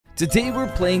Today we're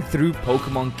playing through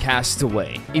Pokemon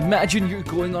Castaway. Imagine you're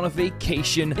going on a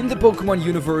vacation in the Pokemon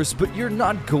universe, but you're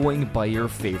not going by your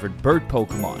favorite bird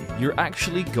Pokemon. You're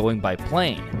actually going by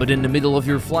plane. But in the middle of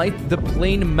your flight, the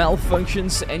plane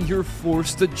malfunctions and you're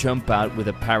forced to jump out with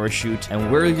a parachute,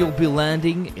 and where you'll be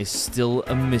landing is still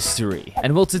a mystery.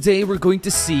 And well, today we're going to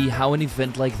see how an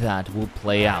event like that will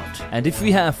play out, and if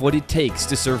we have what it takes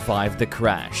to survive the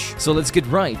crash. So let's get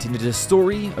right into the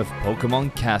story of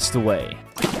Pokemon Castaway.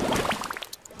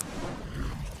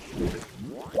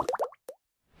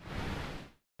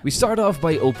 We start off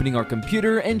by opening our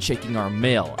computer and checking our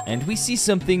mail, and we see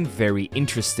something very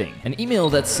interesting. An email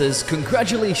that says,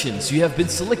 "Congratulations, you have been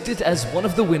selected as one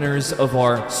of the winners of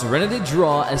our Serenity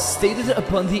Draw. As stated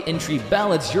upon the entry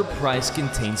ballot, your prize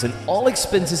contains an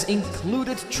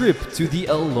all-expenses-included trip to the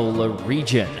Alola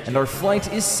region, and our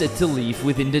flight is set to leave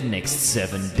within the next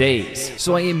 7 days."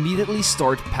 So I immediately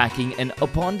start packing, and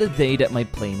upon the day that my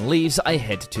plane leaves, I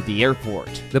head to the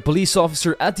airport. The police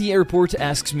officer at the airport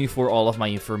asks me for all of my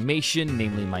information,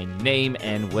 namely my name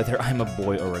and whether I'm a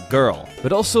boy or a girl.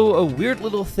 But also a weird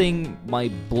little thing, my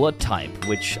blood type,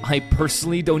 which I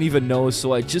personally don't even know,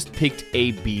 so I just picked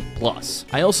AB+.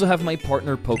 I also have my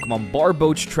partner Pokemon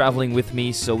Barboach traveling with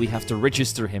me, so we have to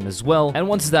register him as well. And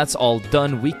once that's all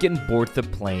done, we can board the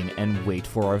plane and wait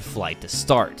for our flight to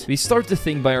start. We start to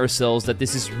think by ourselves that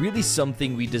this is really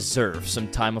something we deserve, some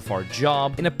time of our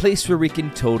job in a place where we can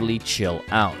totally chill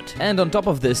out. And on top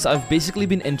of this, I've basically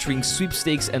been entering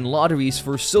sweepstakes and lotteries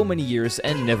for so many years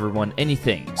and never won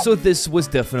anything. So this was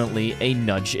definitely a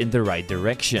nudge in the right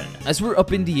direction. As we're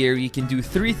up in the air, you can do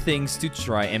 3 things to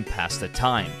try and pass the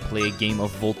time. Play a game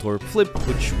of Voltorb Flip,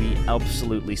 which we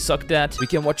absolutely sucked at. We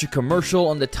can watch a commercial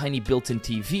on the tiny built-in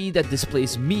TV that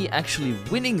displays me actually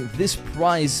winning this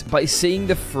prize by saying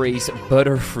the phrase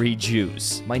 "butterfree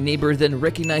juice." My neighbor then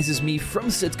recognizes me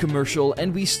from said commercial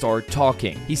and we start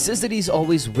talking. He says that he's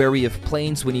always wary of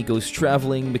planes when he goes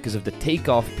traveling because of the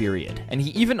takeoff period, and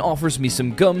he even offers me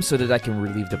some gum so that I can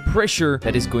relieve the pressure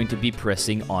that is going to be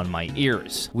pressing on my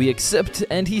ears. We accept,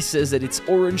 and he says that it's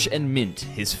orange and mint,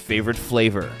 his favorite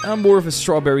flavor. I'm more of a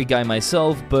strawberry guy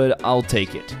myself, but I'll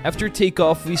take it. After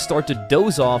takeoff, we start to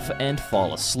doze off and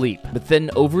fall asleep. But then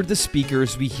over the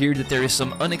speakers, we hear that there is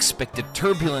some unexpected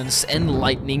turbulence and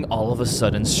lightning all of a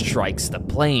sudden strikes the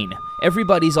plane.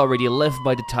 Everybody's already left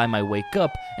by the time I wake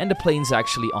up, and the plane's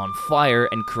actually on fire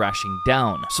and crashing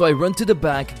down. So I run to the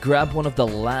back, grab one of the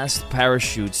last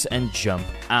parachutes, and jump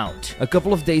out. A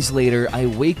couple of days later, I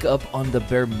wake up on the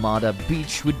Bermuda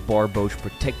beach with Barboach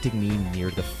protecting me near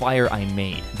the fire I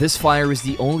made. This fire is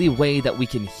the only way that we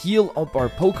can heal up our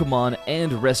Pokemon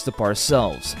and rest up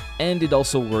ourselves, and it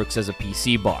also works as a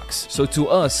PC box. So to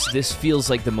us, this feels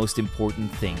like the most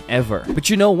important thing ever. But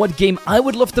you know what game I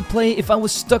would love to play if I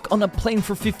was stuck on a plane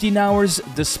for 15 hours?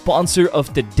 The sponsor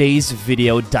of today's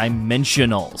video,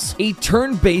 Dimensionals, a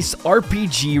turn-based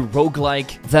RPG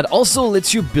roguelike that also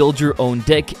lets you build your own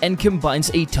deck and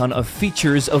combines a ton of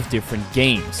features of different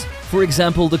games. For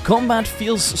example, the combat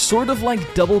feels sort of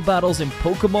like double battles in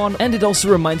Pokemon, and it also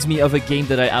reminds me of a game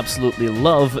that I absolutely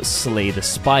love, Slay the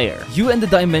Spire. You and the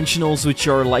Dimensionals, which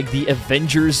are like the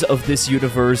Avengers of this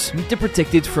universe, need to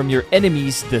protect it from your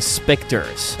enemies, the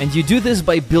Spectres. And you do this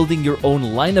by building your own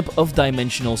lineup of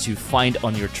Dimensionals you find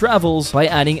on your travels by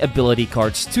adding ability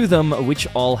cards to them, which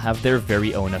all have their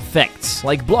very own effects,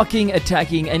 like blocking,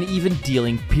 attacking, and even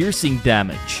dealing piercing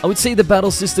damage. I would say the battle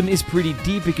system is pretty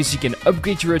deep because you can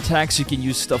upgrade your attack. You can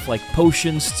use stuff like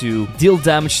potions to deal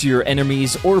damage to your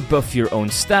enemies or buff your own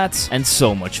stats, and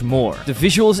so much more. The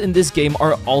visuals in this game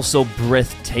are also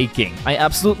breathtaking. I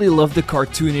absolutely love the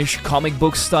cartoonish comic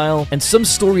book style, and some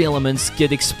story elements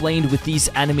get explained with these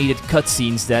animated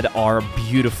cutscenes that are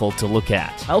beautiful to look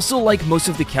at. I also like most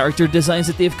of the character designs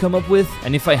that they've come up with,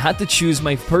 and if I had to choose,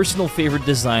 my personal favorite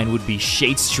design would be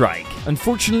Shade Strike.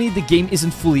 Unfortunately, the game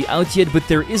isn't fully out yet, but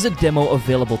there is a demo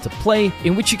available to play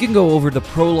in which you can go over the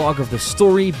prologue of the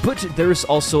story, but there is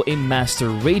also a master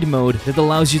raid mode that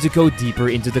allows you to go deeper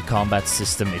into the combat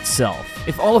system itself.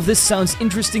 If all of this sounds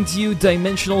interesting to you,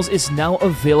 Dimensionals is now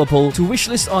available to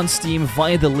wishlist on Steam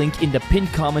via the link in the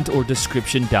pinned comment or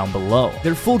description down below.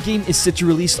 Their full game is set to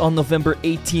release on November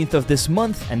 18th of this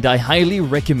month, and I highly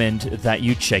recommend that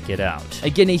you check it out.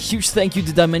 Again, a huge thank you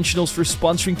to Dimensionals for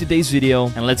sponsoring today's video,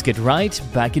 and let's get right Alright,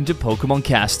 back into Pokemon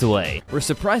Castaway. We're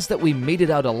surprised that we made it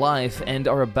out alive and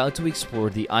are about to explore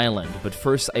the island, but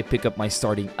first I pick up my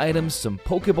starting items, some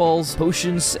Pokeballs,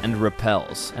 potions, and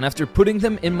repels. And after putting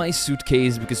them in my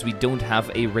suitcase because we don't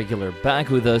have a regular bag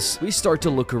with us, we start to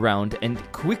look around and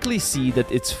quickly see that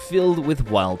it's filled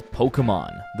with wild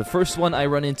Pokemon. The first one I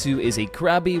run into is a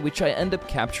Krabby, which I end up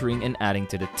capturing and adding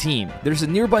to the team. There's a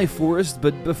nearby forest,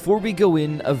 but before we go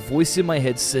in, a voice in my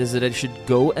head says that I should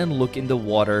go and look in the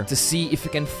water to see if I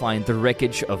can find the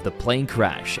wreckage of the plane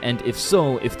crash, and if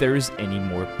so, if there is any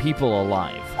more people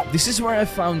alive. This is where I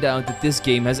found out that this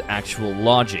game has actual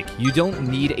logic. You don't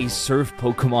need a surf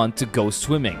Pokemon to go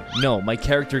swimming. No, my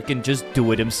character can just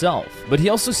do it himself. But he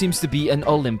also seems to be an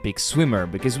Olympic swimmer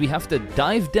because we have to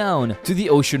dive down to the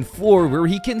ocean floor where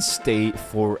he can stay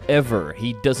forever.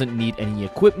 He doesn't need any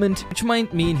equipment, which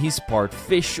might mean he's part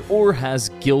fish or has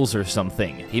gills or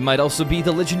something. He might also be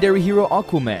the legendary hero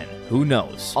Aquaman. Who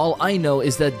knows? All I know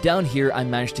is that down here I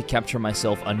managed to capture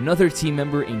myself another team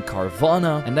member in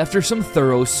Carvana, and after some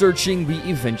thorough searching we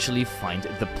eventually find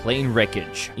the plane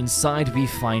wreckage. Inside we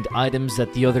find items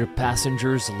that the other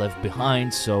passengers left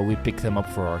behind, so we pick them up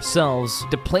for ourselves.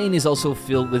 The plane is also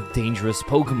filled with dangerous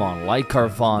Pokemon like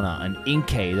Carvana and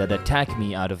Inkay that attack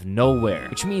me out of nowhere,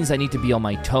 which means I need to be on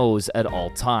my toes at all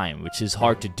time, which is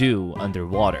hard to do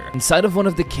underwater. Inside of one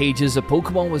of the cages a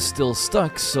Pokemon was still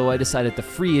stuck, so I decided to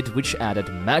free it, which added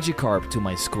Magikarp to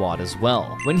my squad as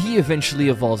well. When he eventually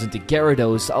evolves into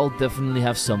Gyarados, I'll definitely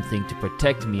have something to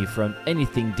protect me from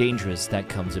anything dangerous that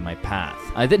comes in my path.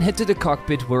 I then head to the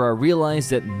cockpit where I realize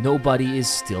that nobody is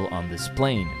still on this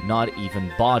plane, not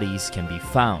even bodies can be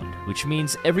found, which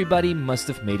means everybody must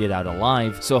have made it out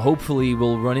alive, so hopefully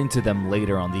we'll run into them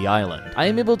later on the island. I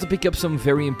am able to pick up some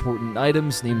very important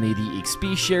items, namely the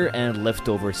XP share and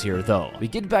leftovers here though. We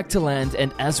get back to land,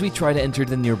 and as we try to enter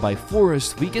the nearby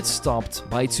forest, we get stopped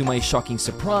by, to my shocking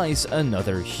surprise,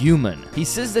 another human. He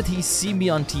says that he's seen me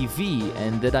on TV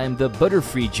and that I'm the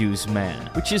Butterfree Juice man,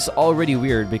 which is already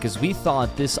weird because we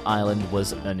thought this island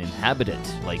was uninhabited.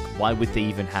 Like, why would they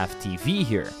even have TV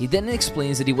here? He then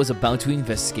explains that he was about to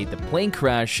investigate the plane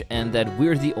crash and that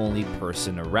we're the only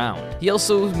person around. He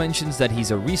also mentions that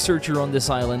he's a researcher on this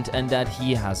island and that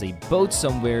he has a boat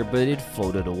somewhere, but it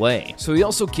floated away. So he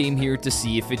also came here to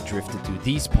see if it drifted to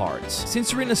these parts.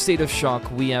 Since we're in a state of shock,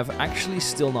 we have actually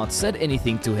still not said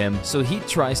anything to him, so he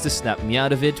tries to snap me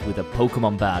out of it with a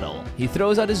Pokemon battle. He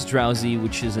throws out his Drowsy,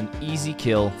 which is an easy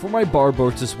kill for my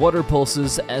Barbour's water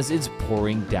pulses as it's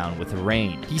pouring down with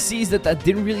rain. He sees that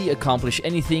didn't really accomplish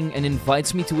anything and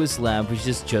invites me to his lab, which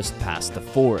is just past the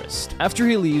forest. After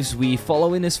he leaves, we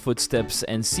follow in his footsteps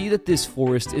and see that this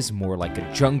forest is more like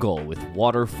a jungle with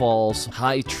waterfalls,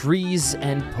 high trees,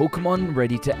 and Pokemon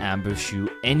ready to ambush you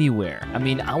anywhere. I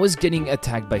mean, I was getting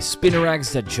attacked by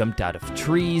Spinnerags that jumped out of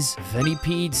trees,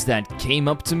 Venipedes that came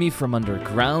up to me from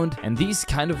underground, and these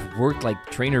kind of worked like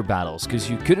trainer battles because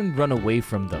you couldn't run away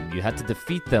from them, you had to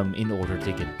defeat them in order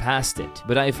to get past it.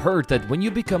 But I've heard that when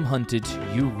you become hunted,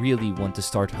 you really want to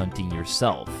start hunting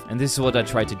yourself. And this is what I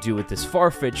tried to do with this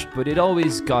Farfetch'd, but it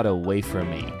always got away from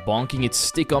me, bonking its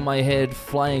stick on my head,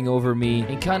 flying over me,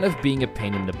 and kind of being a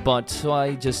pain in the butt, so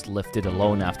I just left it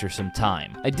alone after some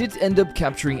time. I did end up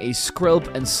capturing a Skrelp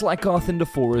and Slackoth in the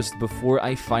forest before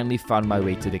I finally found my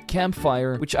way to the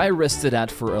campfire, which I rested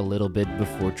at for a little bit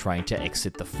before trying to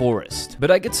exit the forest.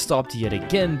 But I get stopped yet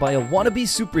again by a wannabe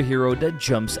superhero that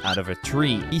jumps out of a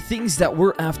tree. He thinks that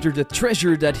we're after the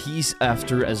treasure that he's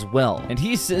after as well, and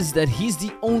he says that he's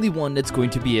the only one that's going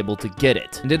to be able to get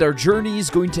it, and that our journey is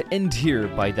going to end here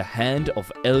by the hand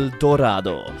of El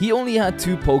Dorado. He only had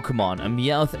two Pokemon, a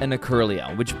Meowth and a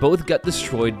Kirlia, which both got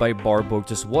destroyed by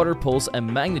Barbour's Water Pulse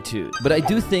and Magnitude. But I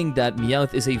do think that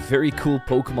Meowth is a very cool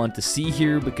Pokemon to see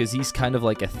here because he's kind of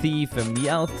like a thief, and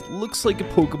Meowth looks like a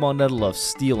Pokemon that loves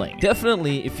stealing.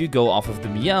 Definitely if you go off of the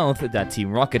Meowth that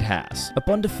Team Rocket has.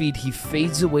 Upon defeat, he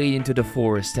fades away into the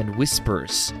forest and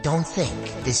whispers, "Don't think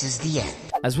this is the end."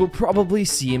 As we'll probably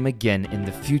see him again in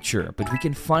the future, but we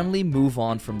can finally move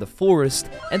on from the forest,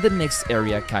 and the next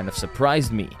area kind of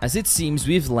surprised me, as it seems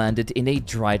we've landed in a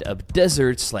dried up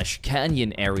desert /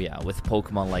 canyon area with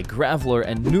Pokemon like Graveler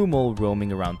and Numel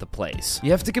roaming around the place. You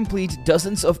have to complete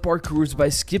dozens of parkours by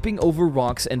skipping over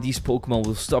rocks, and these Pokemon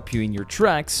will stop you in your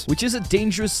tracks, which is a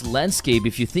dangerous landscape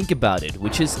if you think about it,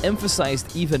 which is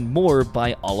emphasized even more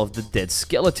by all of the dead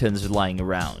skeletons lying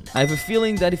around. I have a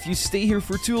feeling that if you stay here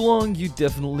for too long, you definitely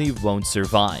definitely won't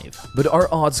survive. But our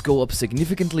odds go up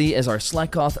significantly as our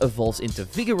Slackoth evolves into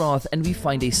Vigoroth and we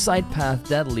find a side path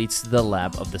that leads to the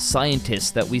lab of the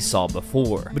scientist that we saw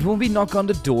before. But when we knock on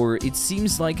the door, it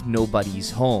seems like nobody's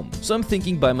home. So I'm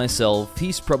thinking by myself,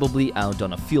 he's probably out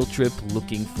on a field trip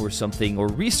looking for something or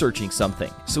researching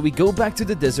something. So we go back to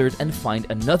the desert and find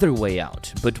another way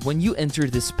out. But when you enter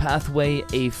this pathway,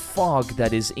 a fog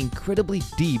that is incredibly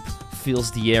deep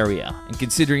fills the area, and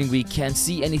considering we can't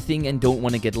see anything and don't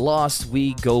want to get lost,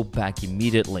 we go back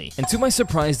immediately. And to my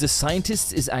surprise, the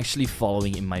scientist is actually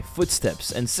following in my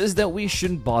footsteps and says that we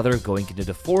shouldn't bother going into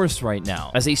the forest right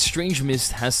now, as a strange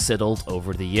mist has settled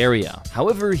over the area.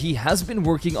 However, he has been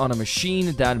working on a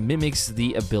machine that mimics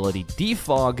the ability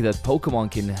defog that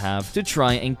Pokemon can have to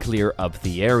try and clear up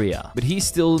the area, but he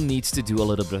still needs to do a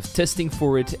little bit of testing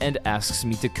for it and asks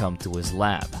me to come to his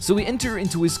lab. So we enter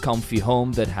into his comfy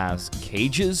home that has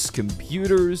cages,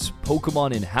 computers,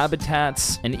 Pokemon in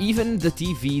habitats, and even the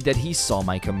TV that he saw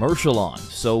my commercial on,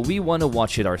 so we want to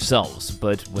watch it ourselves.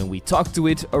 But when we talk to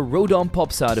it, a Rodon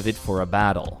pops out of it for a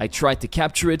battle. I tried to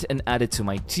capture it and add it to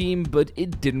my team, but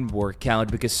it didn't work out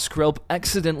because Skrelp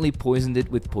accidentally poisoned it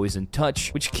with Poison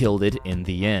Touch, which killed it in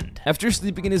the end. After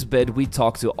sleeping in his bed, we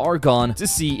talk to Argon to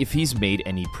see if he's made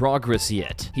any progress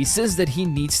yet. He says that he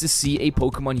needs to see a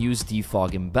Pokemon use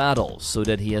defog in battle, so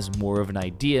that he has more of an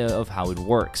idea of how it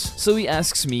works. So he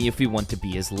asks me if we want to be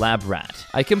his lab rat.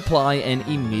 I comply and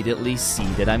immediately see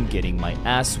that I'm getting my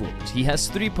ass whooped. He has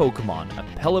 3 Pokemon,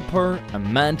 a Pelipper, a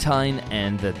Mantine,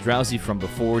 and the Drowsy from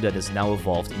before that has now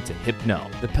evolved into Hypno.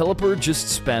 The Pelipper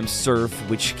just spams Surf,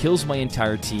 which kills my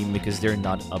entire team because they're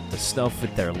not up to snuff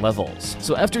with their levels.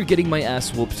 So after getting my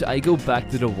ass whooped, I go back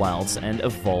to the wilds and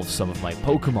evolve some of my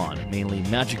Pokemon, mainly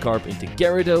Magikarp into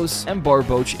Gyarados and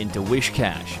Barboach into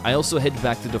Wishcash. I also head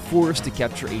back to the forest to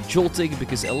capture a Joltik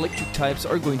because electric types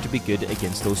are going to be good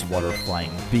against those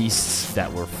water-flying beasts that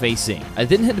we're facing. I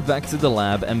then head back to the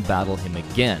lab and battle him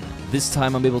again. This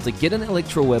time I'm able to get an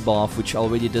Electro Web off, which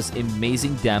already does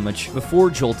amazing damage before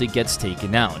Joltik gets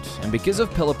taken out. And because of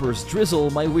Pelipper's Drizzle,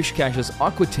 my Wishcash's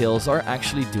Aqua Tails are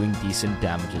actually doing decent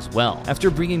damage as well. After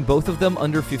bringing both of them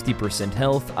under 50%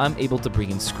 health, I'm able to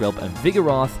bring in Skrelp and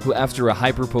Vigoroth, who after a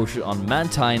Hyper Potion on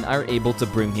Mantine are able to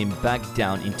bring him back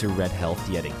down into red health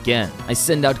yet again. I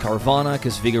send out Carvanha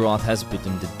because Vigoroth has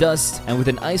bitten the dust, and with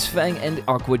an Ice Fang and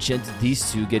Aqua Jet,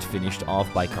 these two get finished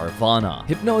off by Carvanha.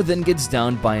 Hypno then gets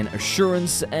down by an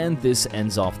Assurance, and this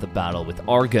ends off the battle with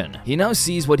Argon. He now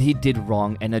sees what he did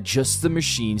wrong and adjusts the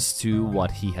machines to what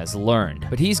he has learned,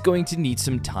 but he's going to need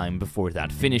some time before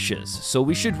that finishes, so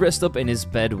we should rest up in his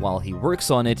bed while he works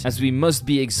on it, as we must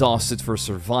be exhausted for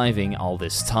surviving all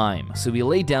this time. So we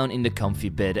lay down in the comfy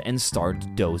bed and start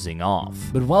dozing off.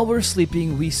 But while we're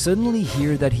sleeping, we suddenly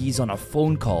hear that he's on a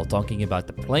phone call talking about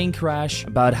the plane crash,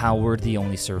 about how we're the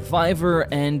only survivor,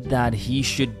 and that he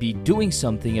should be doing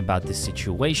something about this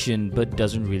situation, but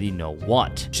doesn't really know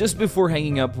what. Just before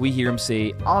hanging up, we hear him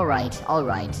say, all right,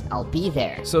 I'll be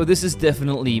there. So this is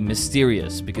definitely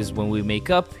mysterious, because when we make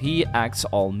up, he acts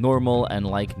all normal and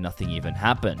like nothing even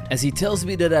happened, as he tells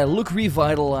me that I look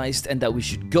revitalized and that we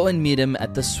should go and meet him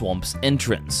at the swamp's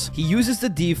entrance. He uses the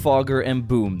defogger and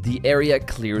boom, the area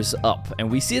clears up, and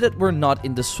we see that we're not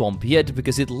in the swamp yet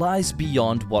because it lies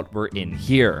beyond what we're in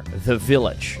here, the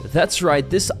village. That's right,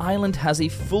 this island has a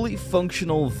fully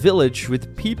functional village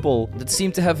with people that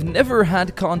seem to have never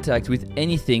had contact with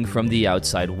anything from the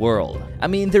outside world. I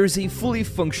mean, there's a fully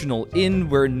functional inn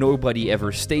where nobody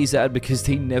ever stays at because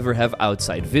they never have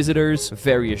outside visitors,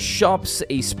 various shops,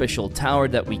 a special tower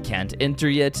that we can't enter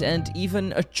yet, and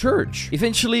even a church.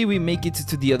 Eventually, we make it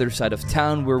to the other side of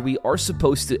town where we are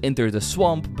supposed to enter the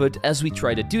swamp, but as we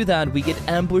try to do that, we get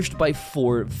ambushed by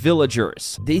 4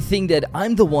 villagers. They think that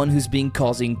I'm the one who's been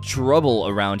causing trouble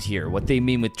around here. What they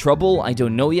mean with trouble, I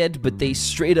don't know yet, but they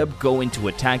straight up go into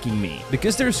attacking me.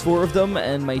 Because there's 4 of them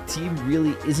and my team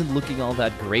really isn't looking all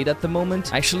that great at the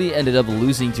moment, I actually ended up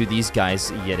losing to these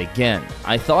guys yet again.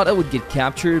 I thought I would get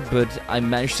captured, but I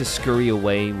managed to scurry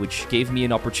away, which gave me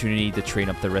an opportunity to train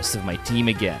up the rest of my team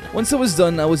again. Once I was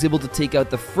done, I was able to take out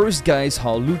the first guys,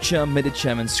 Hawlucha,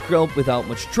 Medicham, and Skrelp without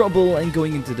much trouble, and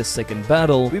going into the second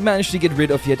battle, we managed to get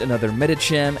rid of yet another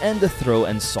Medicham and the Throw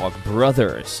and Sog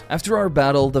brothers. After our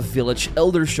battle, the village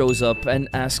elder shows up and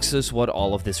asks us what all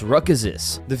all of this ruckus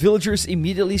is. The villagers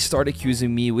immediately start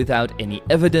accusing me without any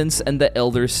evidence, and the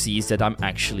elder sees that I'm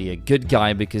actually a good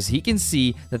guy because he can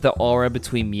see that the aura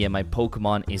between me and my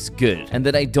Pokemon is good, and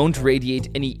that I don't radiate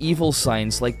any evil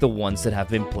signs like the ones that have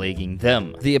been plaguing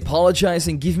them. They apologize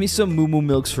and give me some moo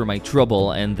milks for my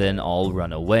trouble, and then all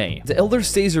run away. The elder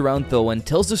stays around though and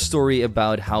tells a story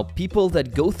about how people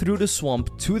that go through the swamp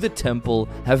to the temple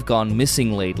have gone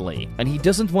missing lately, and he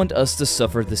doesn't want us to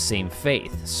suffer the same fate.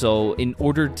 So in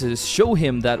order to show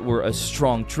him that we're a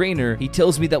strong trainer, he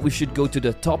tells me that we should go to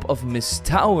the top of Mist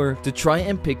Tower to try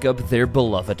and pick up their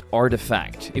beloved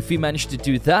artifact. If we manage to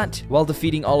do that while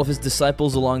defeating all of his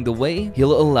disciples along the way,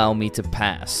 he'll allow me to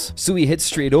pass. So we head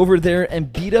straight over there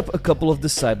and beat up a couple of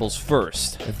disciples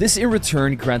first. This in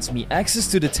return grants me access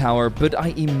to the tower, but I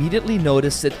immediately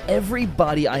notice that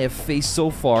everybody I have faced so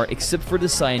far except for the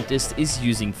scientist is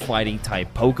using fighting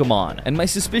type Pokemon. And my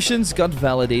suspicions got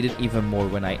validated even more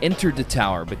when I entered the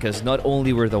tower, because not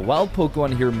only were the wild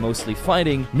Pokemon here mostly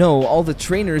fighting, no, all the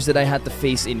trainers that I had to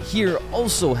face in here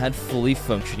also had fully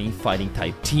functioning fighting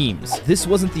type teams. This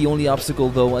wasn't the only obstacle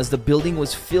though, as the building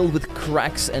was filled with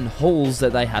cracks and holes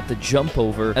that I had to jump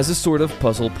over as a sort of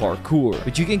puzzle parkour.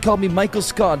 But you can call me Michael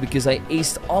Scott because I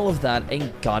aced all of that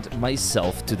and got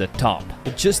myself to the top.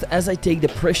 But just as I take the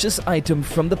precious item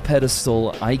from the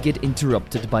pedestal, I get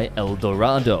interrupted by El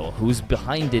Dorado, who's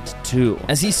behind it too,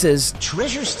 as he says,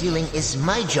 "Treasure stealing is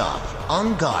my job.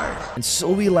 On guard." And so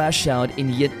we lash out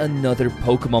in yet another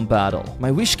Pokemon battle.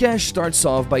 My Whiscash starts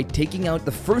off by taking out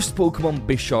the first Pokemon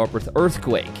Bisharp with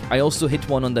Earthquake. I also hit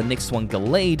one on the next one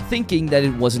Gallade, thinking that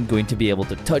it wasn't going to be able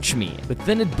to touch me. But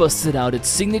then it busted out its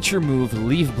signature move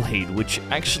Leaf Blade, which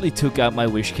actually took out my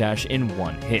Whiscash in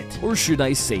one hit. Or should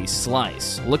I say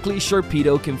slice. Luckily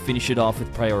Sharpedo can finish it off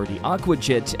with priority Aqua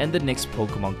Jet, and the next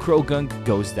Pokemon Croagunk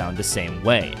goes down the same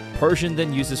way. Persian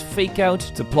then uses Fake Out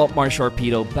to plop my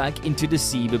Sharpedo back into the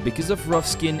sea, but because of Rough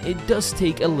Skin, it does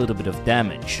take a little bit of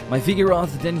damage. My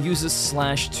Vigoroth then uses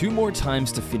Slash 2 more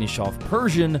times to finish off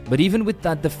Persian, but even with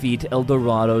that defeat, El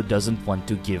Dorado doesn't want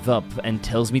to give up and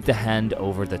tells me to hand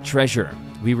over the treasure.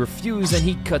 We refuse and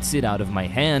he cuts it out of my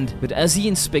hand, but as he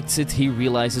inspects it, he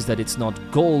realizes that it's not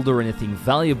gold or anything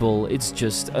valuable, it's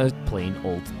just a plain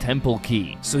old temple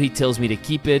key. So he tells me to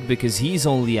keep it because he's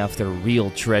only after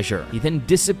real treasure. He then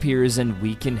disappears and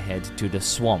we can head to the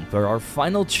swamp, where our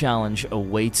final challenge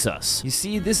awaits us. You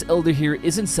see, this elder here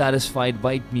isn't satisfied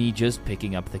by me just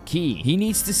picking up the key. He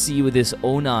needs to see with his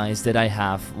own eyes that I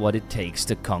have what it takes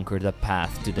to conquer the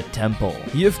path to the temple.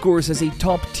 He of course has a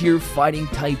top tier fighting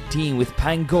type team with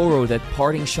Pangoro that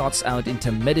parting shots out into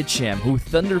Medicham, who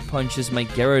thunder punches my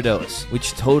Gyarados,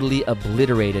 which totally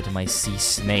obliterated my Sea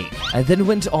Snake. I then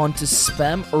went on to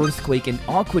spam Earthquake and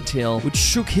Aqua Tail, which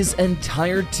shook his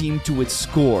entire team to its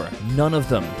score. None of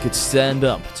them could stand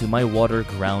up to my water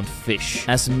ground fish,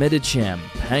 as Medicham,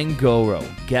 Pangoro,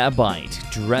 Gabite,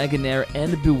 Dragonair,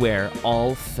 and Beware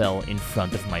all fell in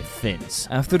front of my fins.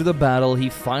 After the battle, he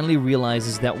finally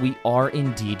realizes that we are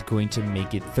indeed going to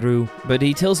make it through, but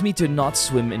he tells me to not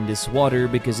swim in this water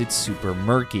because it's super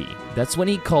murky. That's when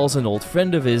he calls an old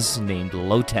friend of his named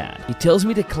Lotad. He tells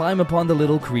me to climb upon the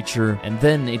little creature, and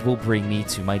then it will bring me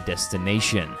to my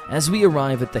destination. As we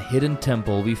arrive at the hidden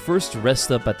temple, we first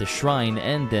rest up at the shrine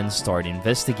and then start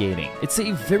investigating. It's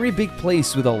a very big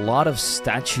place with a lot of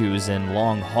statues and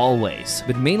long hallways,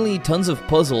 but mainly tons of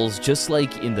puzzles, just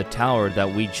like in the tower that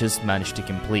we just managed to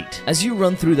complete. As you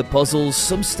run through the puzzles,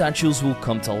 some statues will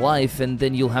come to life, and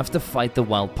then you'll have to fight the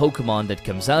wild Pokemon that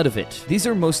comes out of it. These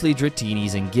are mostly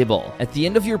Dratinis and Gible. At the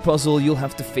end of your puzzle, you'll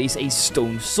have to face a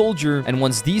stone soldier, and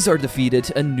once these are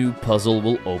defeated, a new puzzle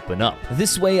will open up.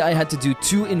 This way, I had to do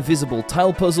 2 invisible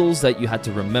tile puzzles that you had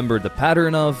to remember the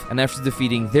pattern of, and after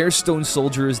defeating their stone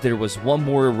soldiers, there was 1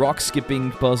 more rock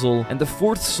skipping puzzle, and the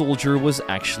 4th soldier was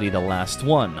actually the last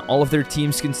one. All of their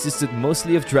teams consisted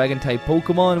mostly of Dragon-type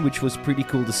Pokemon, which was pretty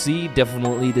cool to see,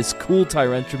 definitely this cool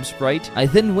Tyrantrum sprite. I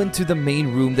then went to the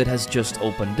main room that has just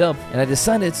opened up, and I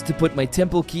decided to put my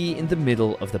temple key in the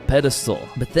middle of the pedestal.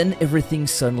 But then everything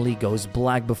suddenly goes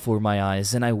black before my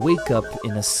eyes, and I wake up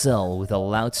in a cell with a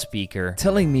loudspeaker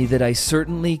telling me that I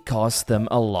certainly caused them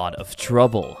a lot of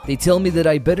trouble. They tell me that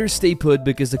I better stay put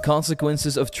because the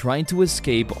consequences of trying to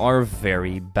escape are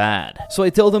very bad. So I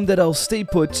tell them that I'll stay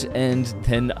put, and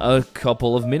then a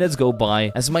couple of minutes go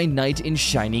by as my knight in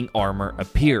shining armor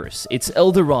appears. It's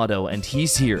El Dorado, and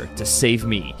he's here to save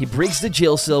me. He breaks the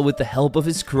jail cell with the help of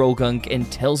his Croagunk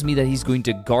and tells me that he's going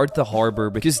to guard the harbor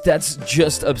because that's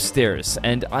just upstairs,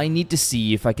 and I need to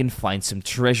see if I can find some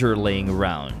treasure laying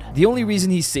around. The only reason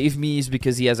he saved me is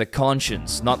because he has a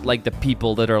conscience, not like the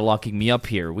people that are locking me up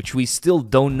here, which we still still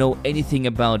don't know anything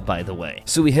about, by the way.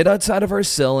 So we head outside of our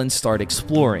cell and start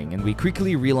exploring, and we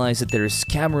quickly realize that there's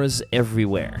cameras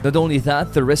everywhere. Not only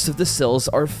that, the rest of the cells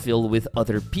are filled with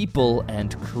other people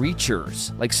and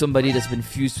creatures, like somebody that's been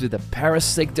fused with a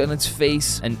parasect on its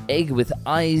face, an egg with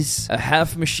eyes, a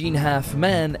half machine, half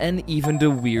man, and even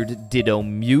the weird Ditto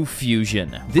Mew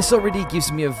fusion. This already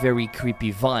gives me a very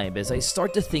creepy vibe as I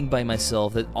start to think by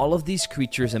myself that all of these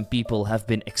creatures and people have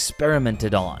been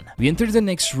experimented on. We enter the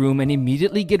next room and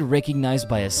immediately get recognized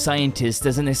by a scientist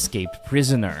as an escaped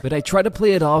prisoner, but I try to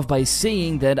play it off by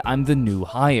saying that I'm the new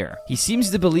hire. He seems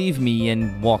to believe me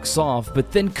and walks off,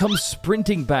 but then comes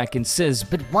sprinting back and says,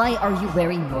 But why are you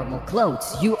wearing normal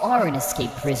clothes? You are an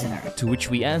escaped prisoner. to which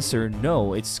we answer,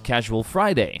 no, it's casual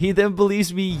Friday. He then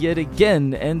believes me yet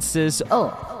again and says,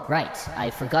 Oh, right. I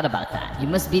forgot about that. You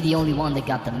must be the only one that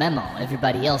got the memo.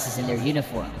 Everybody else is in their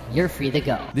uniform. You're free to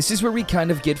go. This is where we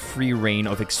kind of get free reign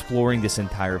of exploring this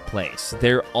entire place.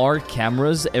 There are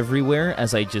cameras everywhere,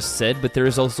 as I just said, but there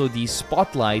is also these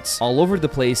spotlights all over the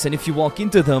place, and if you walk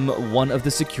into them, one of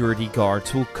the security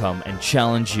guards will come and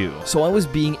challenge you. So I was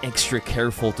being extra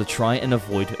careful to try and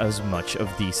avoid as much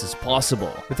of these as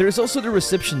possible. But there is also the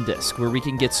reception desk where we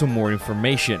can get some more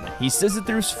information. He says that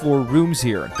there's 4 rooms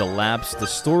here: the labs, the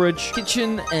storage,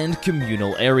 kitchen, and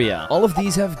communal area. All of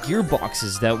these have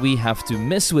gearboxes that we have to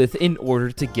mess with in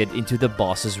order to get into the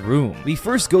boss's room. We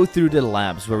first go through the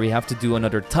labs where we have to do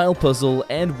another tile puzzle,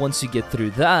 and once you get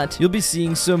through that, you'll be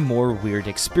seeing some more weird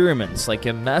experiments like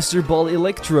a master ball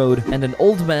electrode and an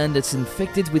old man that's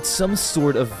infected with some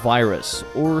sort of virus,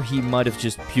 or he might have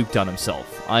just puked on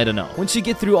himself. I don't know. Once you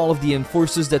get through all of the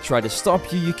enforcers that try to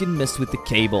stop you, you can mess with the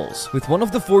cables. With one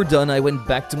of the 4 done, I went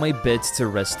back to my bed to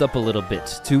rest up a little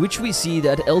bit, to which we see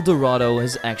that El Dorado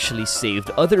has actually saved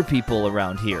other people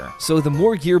around here. So the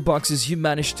more gearboxes you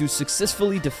manage to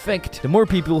successfully defect, the more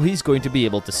people he's going to be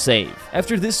able to save.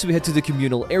 After this, we head to the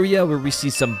communal area where we see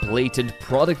some blatant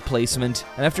product placement,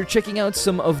 and after checking out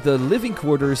some of the living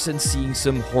quarters and seeing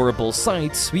some horrible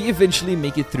sights, we eventually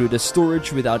make it through the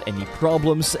storage without any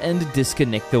problems and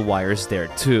disconnect the wires there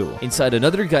too. Inside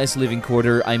another guy's living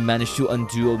quarter, I managed to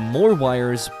undo more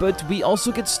wires, but we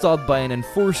also get stopped by an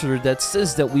enforcer that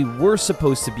says that we were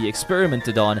supposed to be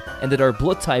experimented on and that our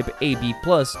blood type AB+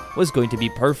 was going to be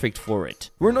perfect for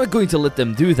it. We're not going to let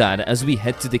them do that as we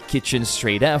head to the kitchen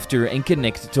straight after and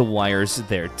connect the wires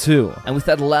there too. And with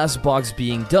that last box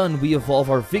being done, we evolve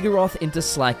our Vigoroth into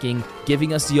Slacking,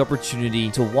 giving us the opportunity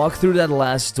to walk through that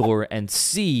last door and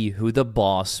see who the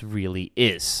boss really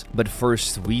is. But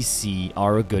first, we see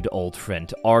our good old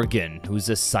friend Argon, who's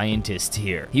a scientist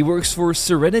here. He works for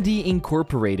Serenity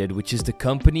Incorporated, which is the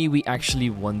company we actually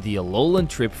won the Alolan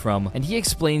trip from, and he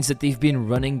explains that they've been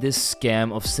running this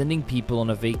scam of sending people on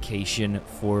a vacation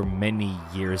for many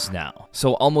years now.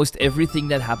 So almost everything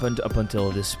that happened up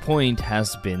until this point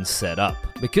has been set up.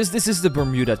 Because this is the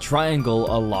Bermuda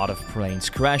Triangle, a lot of planes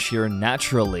crash here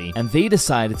naturally, and they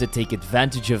decided to take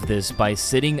advantage of this by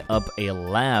setting up a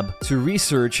lab to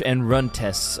research and run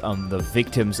tests on the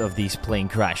victims of these plane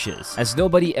crashes, as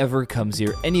nobody ever comes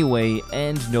here anyway,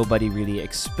 and nobody really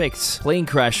expects plane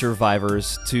crash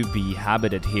survivors to be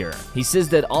habited here. He says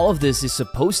that all of this is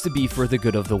supposed to be for the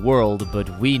good of the world, but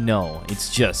we know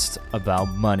it's just about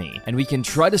money, and we can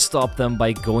try to stop them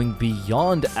by going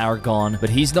beyond Argon, but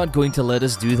he's not going to let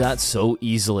us do that so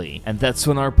easily. And that's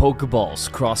when our Pokeballs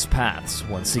cross paths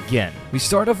once again. We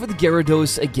start off with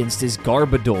Gyarados against his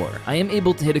Garbodor. I am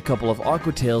able to hit a couple of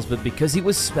Aqua Tails, but because he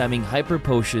was spamming Hyper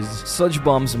Potions, Sludge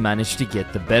Bombs managed to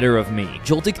get the better of me.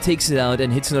 Joltik takes it out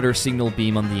and hits another Signal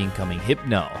Beam on the incoming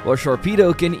Hypno, while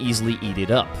Sharpedo can easily eat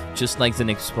it up, just like the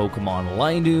next Pokemon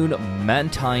Linoone,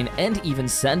 Mantine, and even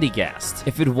Sandygast,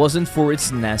 if it wasn't for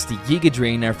its nasty Giga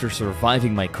Drain after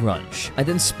surviving my crunch. I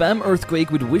then spam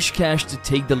Earthquake with Whiscash to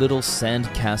take the little sand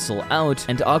castle out,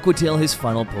 and Aqua Tail his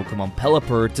final Pokemon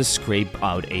Pelipper to scrape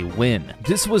out a win.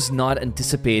 This was not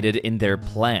anticipated in their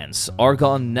plans.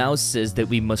 Argon now says that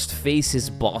we must face his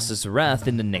boss's wrath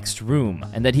in the next room,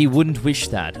 and that he wouldn't wish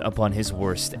that upon his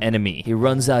worst enemy. He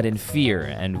runs out in fear,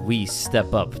 and we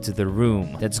step up to the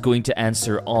room that's going to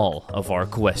answer all of our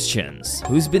questions.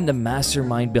 Who's been the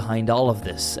mastermind behind all of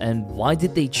this, and why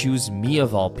did they choose me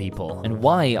of all people? And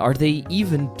why are they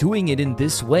even doing it in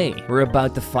this way? We're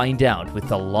about to find out with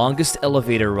the longest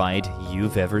elevator ride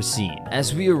you've ever seen.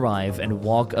 As we arrive and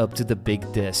walk up to the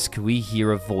big desk, we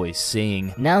hear a voice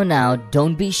saying, Now,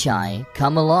 don't be shy.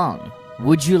 Come along.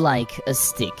 Would you like a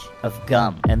stick? of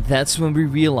gum. And that's when we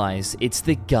realize it's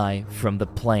the guy from the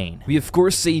plane. We of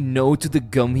course say no to the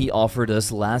gum he offered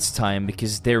us last time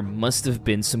because there must have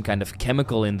been some kind of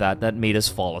chemical in that made us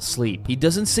fall asleep. He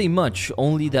doesn't say much,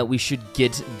 only that we should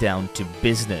get down to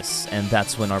business, and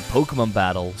that's when our Pokemon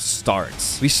battle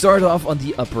starts. We start off on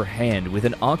the upper hand with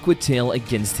an Aqua Tail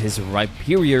against his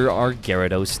Rhyperior. Our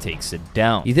Gyarados takes it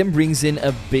down. He then brings in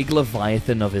a big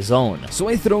Leviathan of his own, so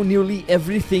I throw nearly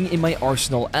everything in my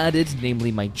arsenal at it,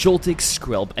 namely my Joltik,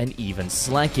 Skrelp, and even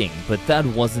Slacking, but that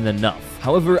wasn't enough.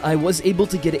 However, I was able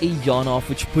to get a yawn off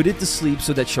which put it to sleep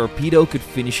so that Sharpedo could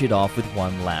finish it off with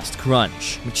one last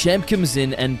crunch. Machamp comes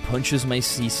in and punches my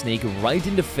Sea Snake right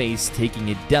in the face, taking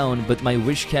it down, but my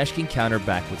Whiscash can counter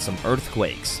back with some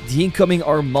Earthquakes. The incoming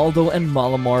Armaldo and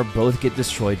Malamar both get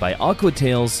destroyed by Aqua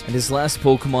Tails, and his last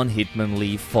Pokemon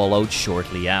Hitmonlee followed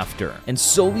shortly after. And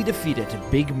so we defeated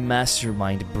Big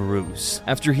Mastermind Bruce.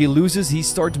 After he loses, he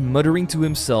starts muttering to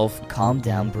himself, "Calm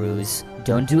down, Bruce.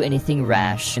 Don't do anything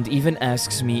rash," and even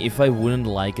asks me if I wouldn't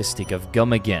like a stick of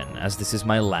gum again, as this is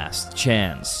my last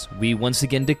chance. We once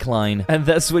again decline, and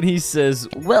that's when he says,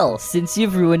 "Well, since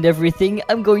you've ruined everything,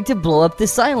 I'm going to blow up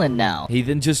this island now." He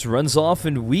then just runs off,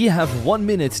 and we have 1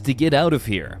 minute to get out of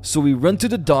here. So we run to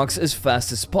the docks as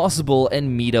fast as possible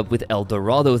and meet up with El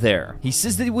Dorado there. He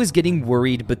says that he was getting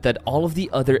worried, but that all of the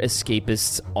other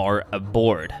escapists are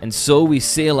aboard. And so we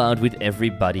sail out with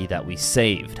everybody that we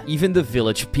saved. Even the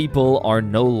village people are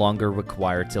no longer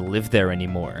required to live there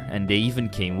anymore, and they even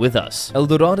came with us. El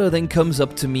Dorado then comes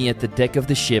up to me at the deck of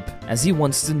the ship as he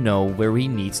wants to know where he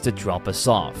needs to drop us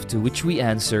off, to which we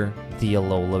answer, the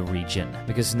Alola region,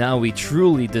 because now we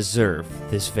truly deserve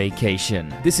this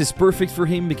vacation. This is perfect for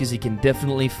him because he can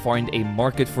definitely find a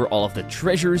market for all of the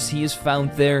treasures he has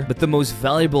found there, but the most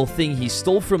valuable thing he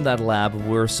stole from that lab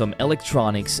were some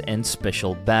electronics and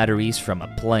special batteries from a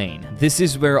plane. This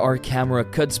is where our camera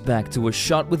cuts back to a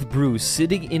shot with Bruce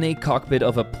sitting in a cockpit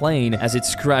of a plane as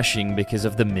it's crashing because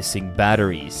of the missing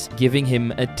batteries, giving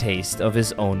him a taste of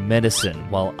his own medicine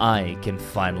while I can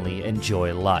finally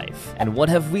enjoy life. And what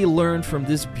have we learned from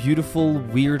this beautiful,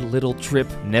 weird little trip?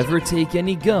 Never take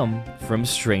any gum from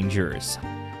strangers.